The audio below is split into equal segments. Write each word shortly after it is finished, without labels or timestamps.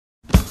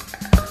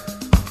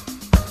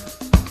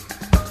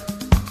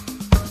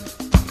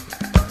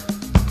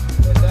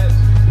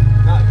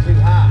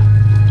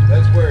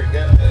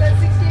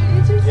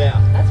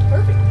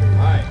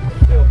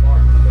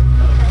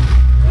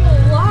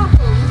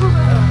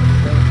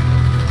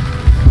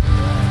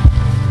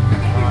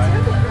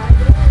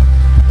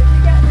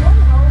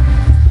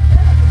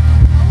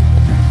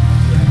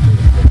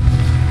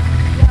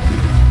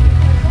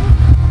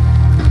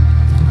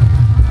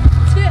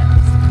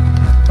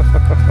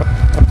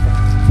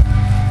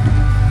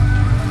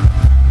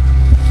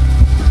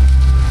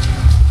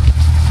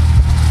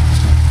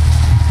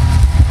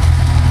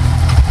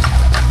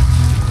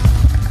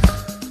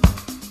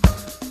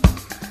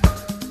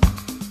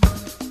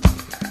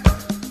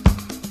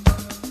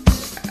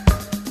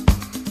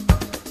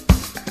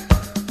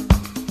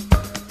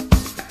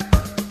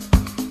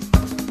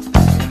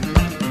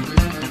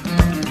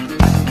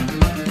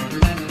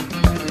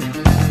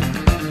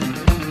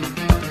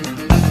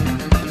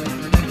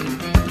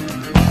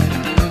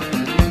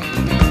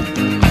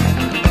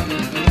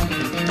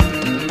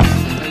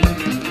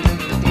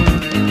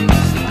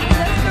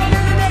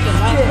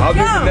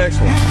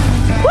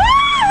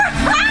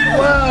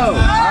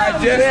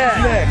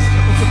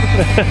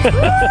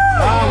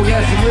Oh, we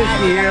got some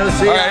whiskey here. Let's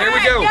see. All right, here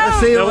we go. Let's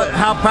see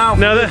how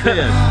powerful this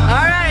is.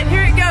 All right,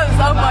 here it goes.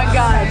 Oh my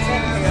God,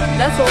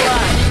 that's a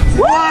lot.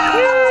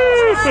 Whoa!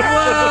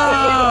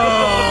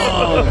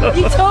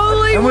 You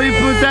totally And we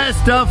win. put that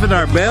stuff in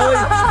our belly.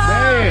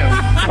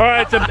 Damn. All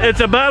right, it's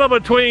a battle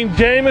between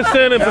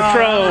Jameson and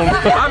Patron.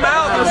 I'm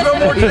out. There's no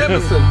more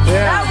Jameson.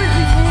 That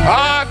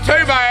was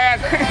Too bad.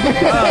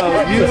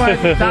 Oh, you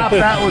went to top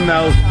that one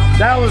though.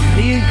 That was,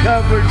 he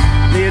covered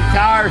the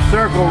entire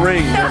circle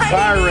ring, the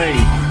fire ring.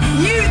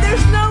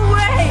 there's no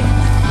way.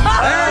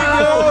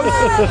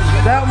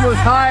 That one was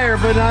higher,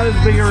 but not as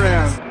big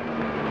around.